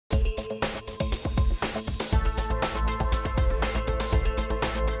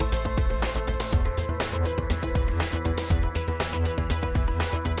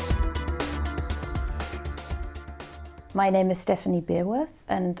My name is Stephanie Beerworth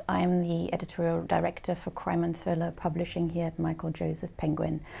and I'm the editorial director for crime and thriller publishing here at Michael Joseph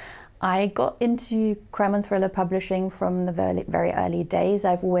Penguin. I got into crime and thriller publishing from the very early days.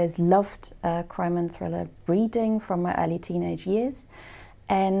 I've always loved crime and thriller reading from my early teenage years.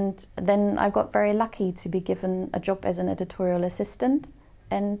 And then I got very lucky to be given a job as an editorial assistant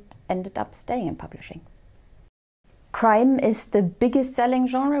and ended up staying in publishing. Crime is the biggest selling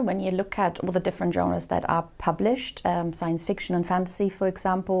genre when you look at all the different genres that are published. Science fiction and fantasy, for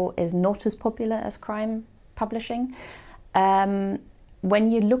example, is not as popular as crime publishing. When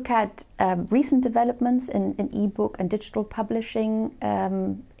you look at recent developments in e-book and digital publishing,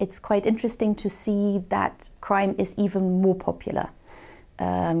 it's quite interesting to see that crime is even more popular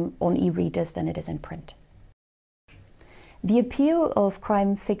on e-readers than it is in print. The appeal of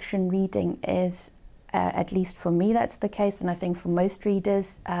crime fiction reading is, at least for me that's the case, and I think for most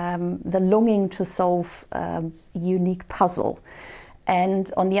readers, the longing to solve a unique puzzle.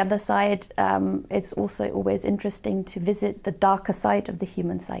 And on the other side, it's also always interesting to visit the darker side of the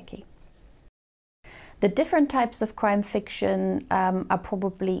human psyche. The different types of crime fiction are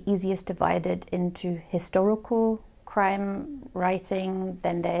probably easiest divided into historical crime writing,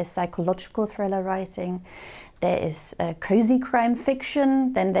 then there is psychological thriller writing, there is cozy crime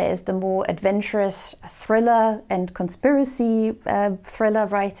fiction, then there is the more adventurous thriller and conspiracy thriller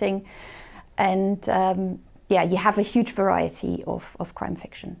writing, and yeah, you have a huge variety of crime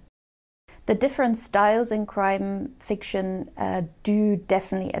fiction. The different styles in crime fiction do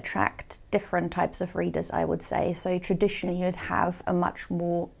definitely attract different types of readers, I would say. So traditionally you'd have a much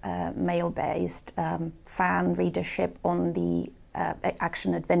more male-based fan readership on the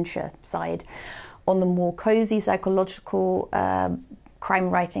action-adventure side. On the more cozy psychological crime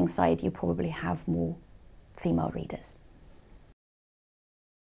writing side, you probably have more female readers.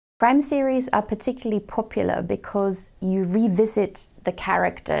 Crime series are particularly popular because you revisit the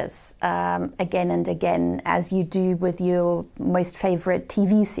characters again and again, as you do with your most favorite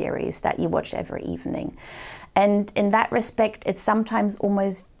TV series that you watch every evening. And in that respect, it sometimes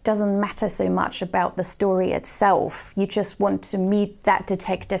almost doesn't matter so much about the story itself. You just want to meet that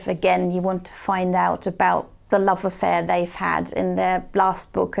detective again. You want to find out about the love affair they've had in their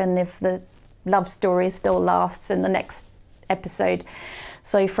last book and if the love story still lasts in the next episode.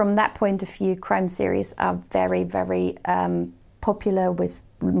 So from that point of view, crime series are very, very popular with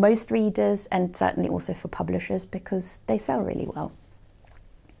most readers and certainly also for publishers because they sell really well.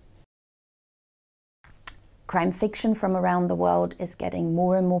 Crime fiction from around the world is getting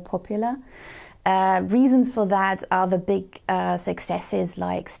more and more popular. Reasons for that are the big successes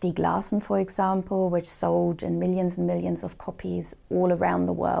like Stieg Larsson, for example, which sold in millions and millions of copies all around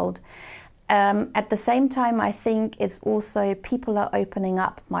the world. At the same time, I think it's also people are opening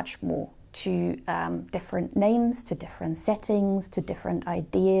up much more to different names, to different settings, to different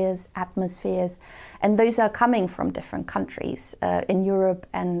ideas, atmospheres, and those are coming from different countries in Europe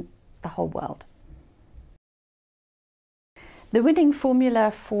and the whole world. The winning formula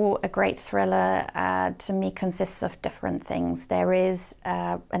for a great thriller to me consists of different things. There is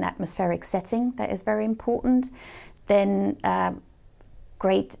an atmospheric setting that is very important, then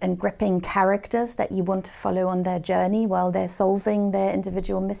great and gripping characters that you want to follow on their journey while they're solving their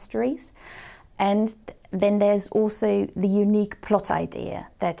individual mysteries. And then there's also the unique plot idea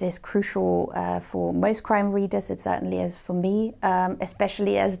that is crucial for most crime readers. It certainly is for me,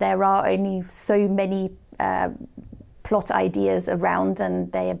 especially as there are only so many plot ideas around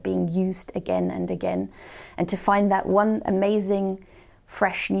and they are being used again and again. And to find that one amazing,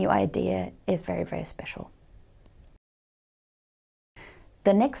 fresh new idea is very, very special.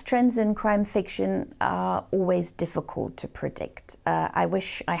 The next trends in crime fiction are always difficult to predict. I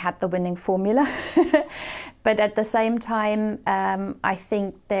wish I had the winning formula, but at the same time, I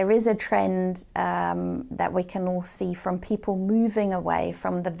think there is a trend that we can all see from people moving away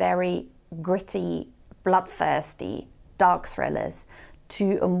from the very gritty, bloodthirsty, dark thrillers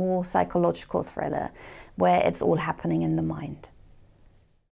to a more psychological thriller where it's all happening in the mind.